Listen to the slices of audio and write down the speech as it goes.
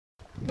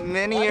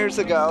many years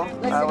ago,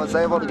 I was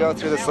able to go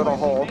through this little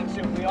hole.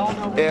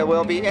 It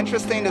will be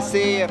interesting to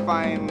see if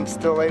I'm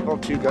still able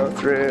to go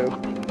through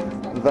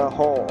the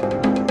hole.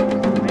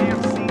 You may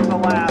have seen the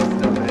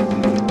last of it.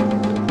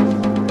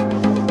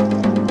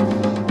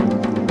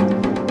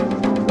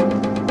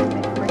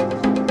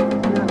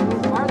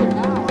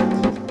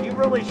 You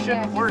really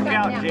shouldn't work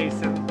out,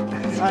 Jason.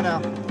 I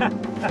know.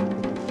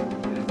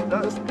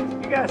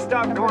 You gotta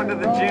stop going to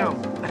the gym.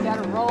 You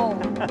gotta roll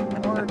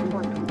more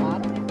toward the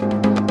bottom.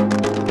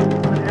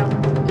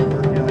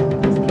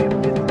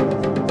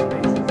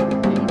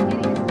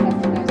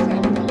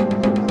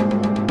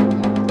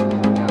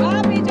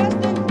 Bobby,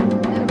 Justin.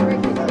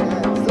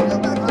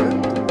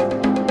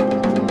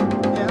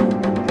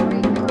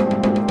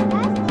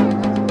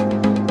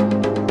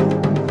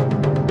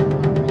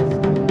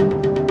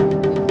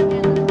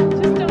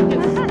 Just don't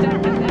get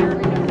stuck in there.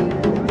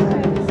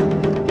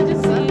 You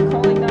just see you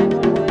calling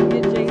 911,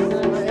 get Jason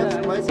and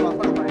stuff.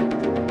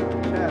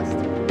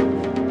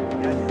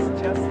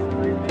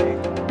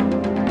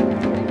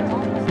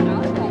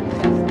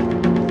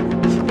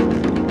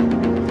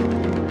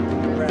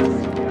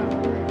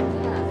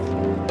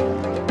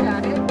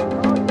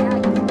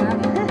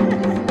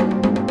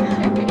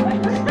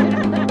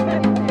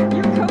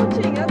 You're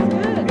coaching, that's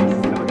good.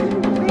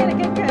 Being a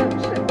good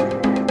coach.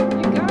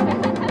 You got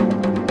it.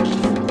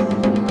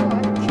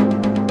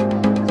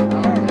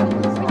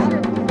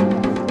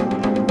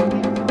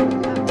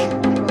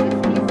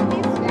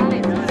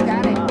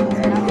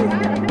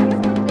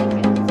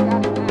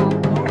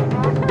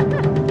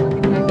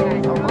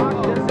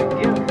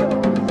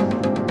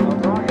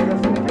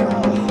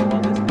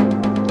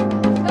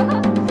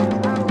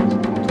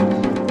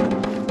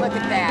 Look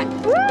at that.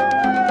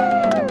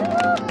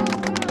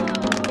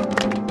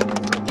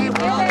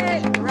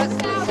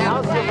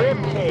 How's the rib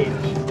cage?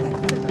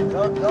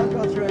 Don't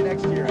go through it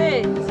next year.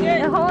 Hey,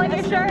 good. A hole in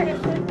your shirt?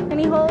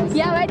 Any holes?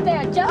 Yeah, right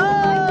there. Just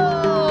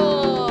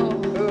Oh!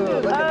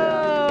 Ooh, look at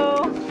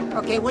that.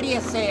 Okay, what do you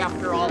say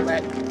after all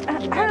that?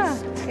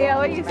 Yeah,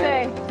 what do you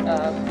say?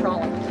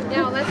 Crawling.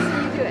 now, let's see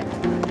you do it.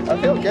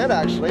 I feel good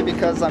actually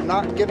because I'm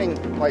not getting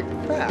like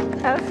fat.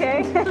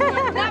 Okay.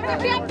 Now,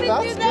 you have to do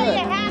That's that. good.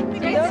 You have to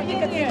You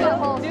can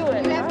still do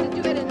it. You have to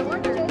do it in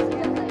order.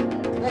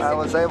 I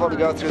was able to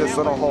go through this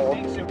little hole.